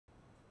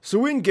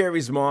So in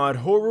Garry's mod,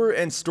 horror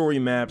and story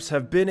maps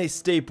have been a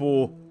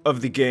staple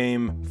of the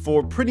game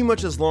for pretty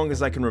much as long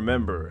as I can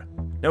remember.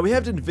 Now we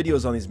have done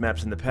videos on these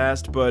maps in the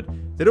past, but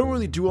they don't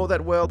really do all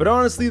that well. But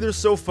honestly, they're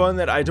so fun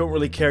that I don't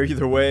really care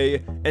either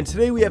way. And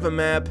today we have a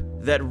map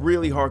that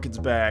really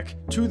harkens back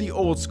to the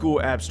old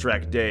school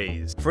abstract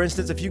days. For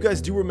instance, if you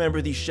guys do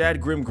remember the Shad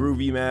Grim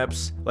Groovy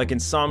maps, like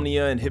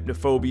Insomnia and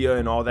Hypnophobia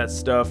and all that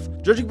stuff,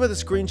 judging by the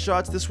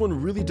screenshots, this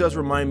one really does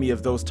remind me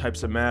of those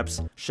types of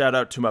maps. Shout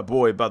out to my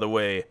boy, by the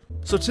way.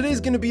 So today's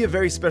gonna be a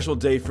very special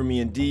day for me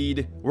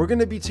indeed. We're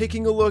gonna be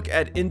taking a look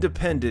at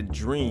Independent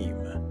Dream.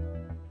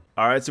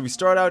 Alright, so we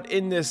start out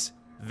in this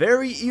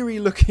very eerie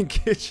looking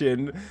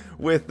kitchen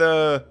with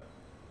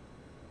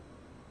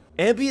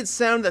ambient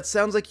sound that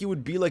sounds like you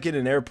would be like in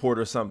an airport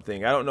or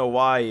something. I don't know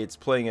why it's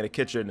playing in a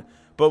kitchen.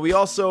 But we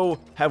also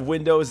have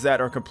windows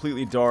that are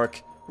completely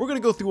dark. We're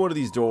gonna go through one of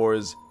these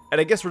doors, and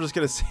I guess we're just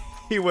gonna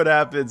see what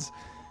happens.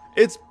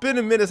 It's been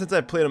a minute since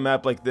I played a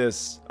map like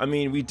this. I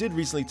mean, we did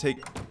recently take...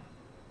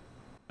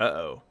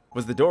 Uh-oh.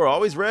 Was the door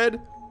always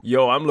red?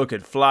 Yo, I'm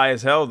looking fly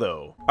as hell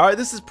though. Alright,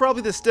 this is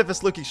probably the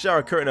stiffest looking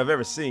shower curtain I've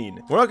ever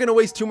seen. We're not gonna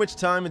waste too much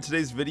time in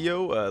today's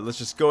video. Let's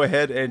just go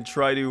ahead and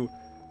try to...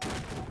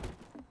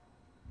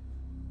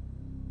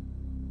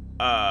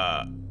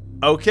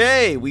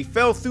 Okay, we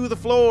fell through the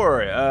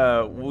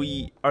floor.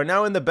 We are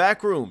now in the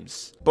back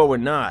rooms, but we're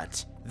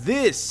not.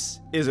 This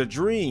is a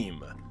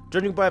dream.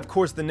 Judging by, of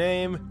course, the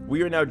name,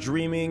 we are now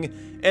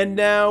dreaming, and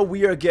now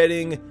we are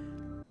getting...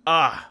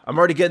 I'm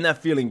already getting that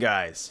feeling,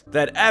 guys.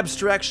 That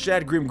abstract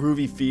Shad Grim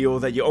Groovy feel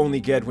that you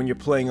only get when you're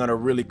playing on a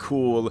really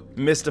cool,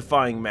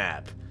 mystifying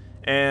map.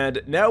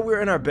 And now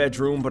we're in our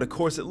bedroom, but of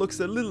course it looks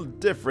a little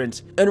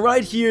different. And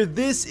right here,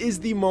 this is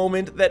the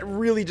moment that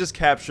really just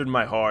captured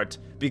my heart,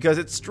 because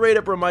it straight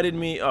up reminded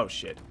me, oh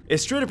shit. It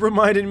straight up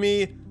reminded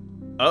me,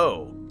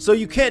 oh, so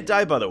you can't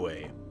die, by the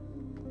way.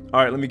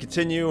 Alright, let me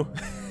continue.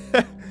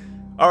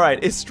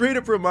 Alright, it straight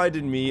up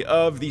reminded me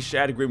of the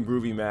Shad Grim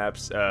Groovy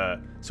maps.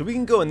 So we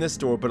can go in this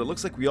door, but it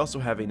looks like we also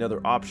have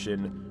another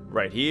option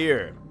right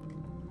here.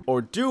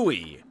 Or do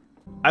we?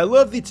 I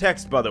love the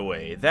text, by the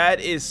way. That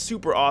is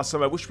super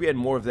awesome. I wish we had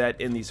more of that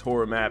in these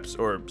horror maps,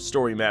 or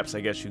story maps,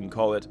 I guess you can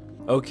call it.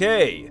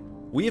 Okay,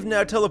 we have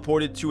now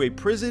teleported to a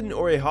prison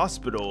or a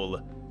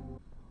hospital.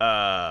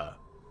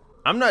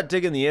 I'm not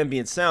digging the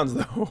ambient sounds,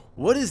 though.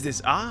 What is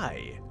this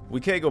eye?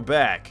 We can't go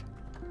back.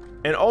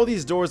 And all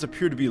these doors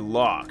appear to be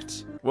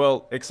locked.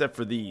 Well, except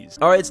for these.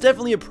 Alright, it's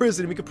definitely a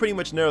prison. We can pretty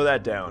much narrow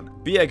that down.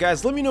 But yeah,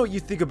 guys, let me know what you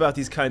think about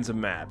these kinds of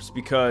maps,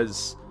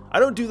 because I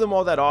don't do them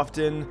all that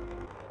often.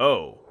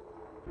 Oh.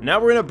 Now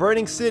we're in a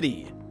burning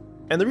city.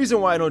 And the reason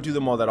why I don't do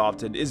them all that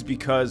often is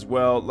because,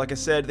 well, like I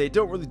said, they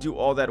don't really do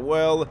all that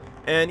well.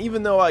 And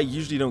even though I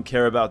usually don't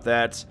care about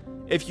that,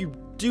 if you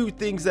do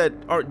things that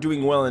aren't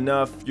doing well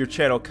enough, your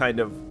channel kind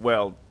of,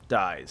 well,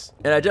 dies.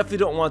 And I definitely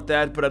don't want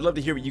that, but I'd love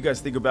to hear what you guys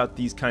think about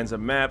these kinds of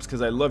maps,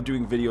 because I love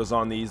doing videos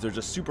on these. They're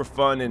just super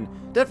fun and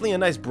definitely a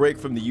nice break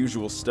from the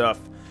usual stuff.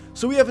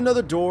 So we have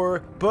another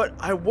door, but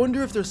I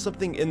wonder if there's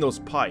something in those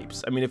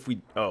pipes. I mean, if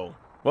we... Oh.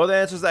 Well,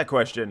 that answers that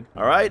question.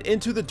 Alright,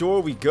 into the door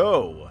we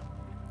go.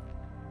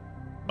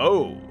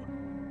 Oh.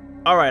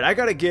 Alright, I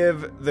gotta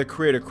give the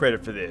creator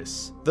credit for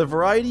this. The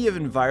variety of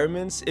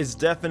environments is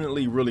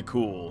definitely really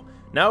cool.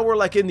 Now we're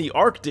like in the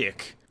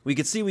Arctic. We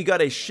can see we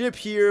got a ship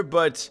here,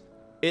 but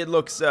it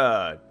looks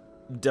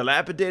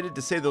dilapidated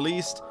to say the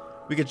least.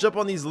 We can jump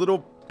on these little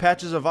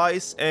patches of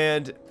ice,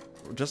 and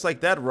just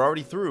like that, we're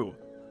already through.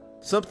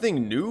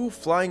 Something new?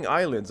 Flying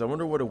islands. I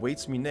wonder what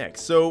awaits me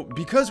next. So,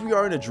 because we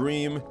are in a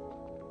dream,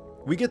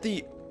 we get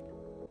the...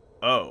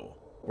 Oh.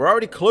 We're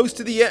already close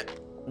to the end.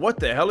 What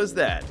the hell is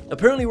that?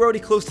 Apparently we're already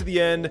close to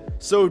the end,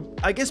 so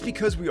I guess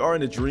because we are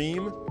in a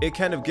dream, it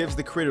kind of gives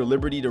the creator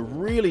liberty to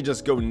really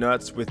just go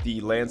nuts with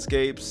the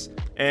landscapes,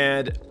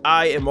 and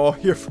I am all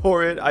here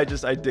for it. I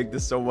dig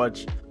this so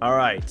much.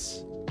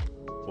 Alright.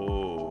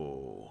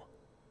 Oh.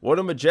 What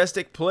a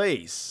majestic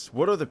place.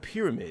 What are the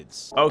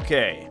pyramids?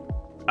 Okay.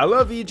 I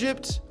love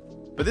Egypt,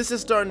 but this is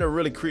starting to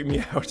really creep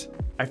me out.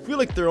 I feel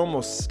like they're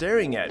almost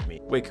staring at me.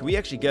 Wait, can we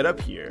actually get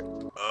up here?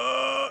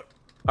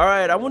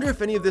 Alright, I wonder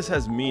if any of this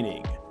has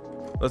meaning.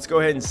 Let's go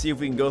ahead and see if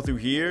we can go through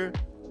here.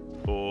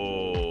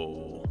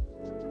 Oh.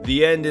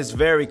 The end is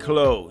very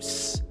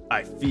close.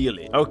 I feel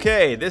it.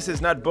 Okay, this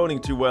is not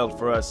boding too well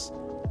for us.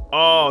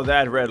 Oh,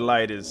 that red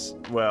light is...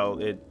 Well,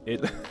 it...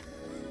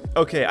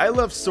 Okay, I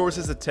love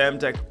Source's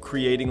attempt at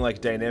creating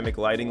like dynamic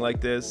lighting like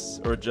this,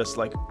 or just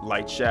like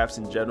light shafts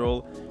in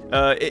general.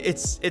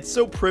 It's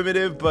so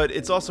primitive, but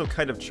it's also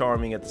kind of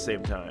charming at the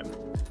same time.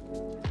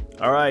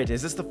 Alright,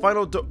 is this the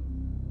final door?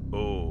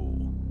 Oh.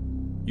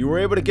 You were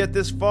able to get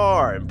this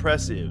far.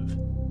 Impressive.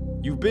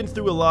 You've been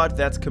through a lot,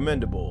 that's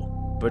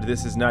commendable. But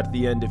this is not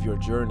the end of your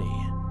journey.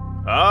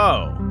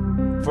 Oh.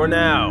 For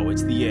now,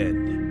 it's the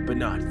end, but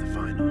not the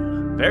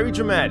final. Very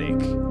dramatic.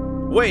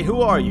 Wait, who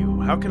are you?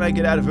 How can I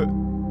get out of it?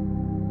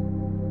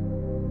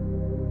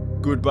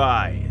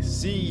 Goodbye.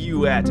 See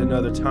you at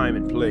another time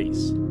and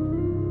place.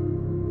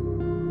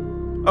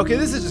 Okay,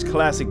 this is just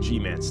classic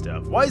G-Man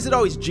stuff. Why is it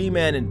always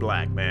G-Man in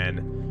black,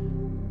 man?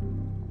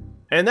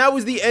 And that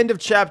was the end of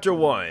chapter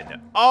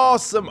 1.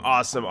 Awesome,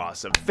 awesome,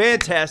 awesome.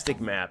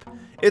 Fantastic map.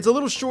 It's a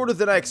little shorter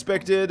than I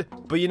expected,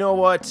 but you know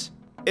what?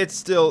 It's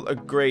still a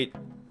great...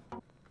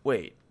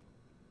 Wait,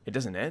 it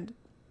doesn't end?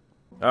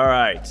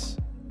 Alright.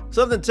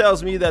 Something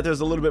tells me that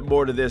there's a little bit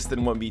more to this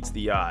than what meets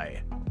the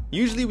eye.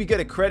 Usually we get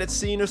a credit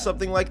scene or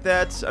something like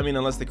that. I mean,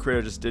 unless the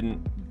creator just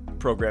didn't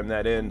program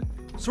that in.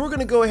 So we're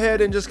gonna go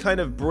ahead and just kind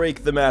of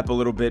break the map a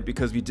little bit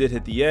because we did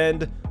hit the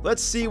end.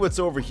 Let's see what's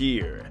over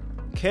here.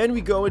 Can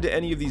we go into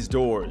any of these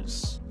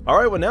doors?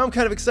 Alright, well now I'm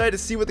kind of excited to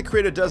see what the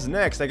creator does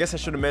next. I guess I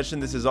should have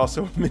mentioned this is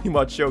also a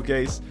mini-mod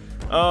showcase.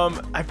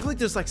 I feel like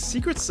there's like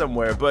secrets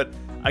somewhere, but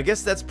I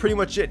guess that's pretty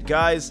much it,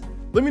 guys.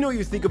 Let me know what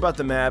you think about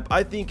the map.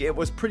 I think it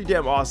was pretty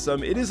damn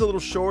awesome. It is a little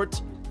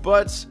short,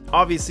 but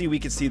obviously we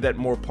can see that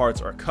more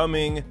parts are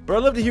coming. But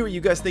I'd love to hear what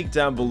you guys think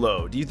down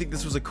below. Do you think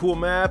this was a cool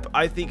map?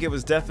 I think it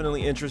was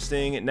definitely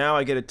interesting. Now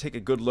I get to take a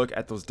good look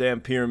at those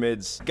damn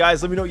pyramids.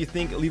 Guys, let me know what you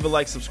think. Leave a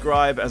like,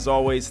 subscribe. As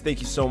always, thank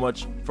you so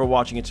much for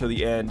watching until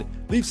the end.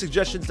 Leave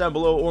suggestions down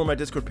below or my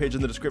Discord page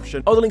in the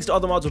description. All the links to all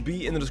the mods will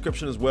be in the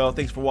description as well.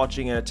 Thanks for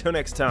watching, and until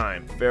next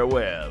time,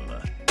 farewell.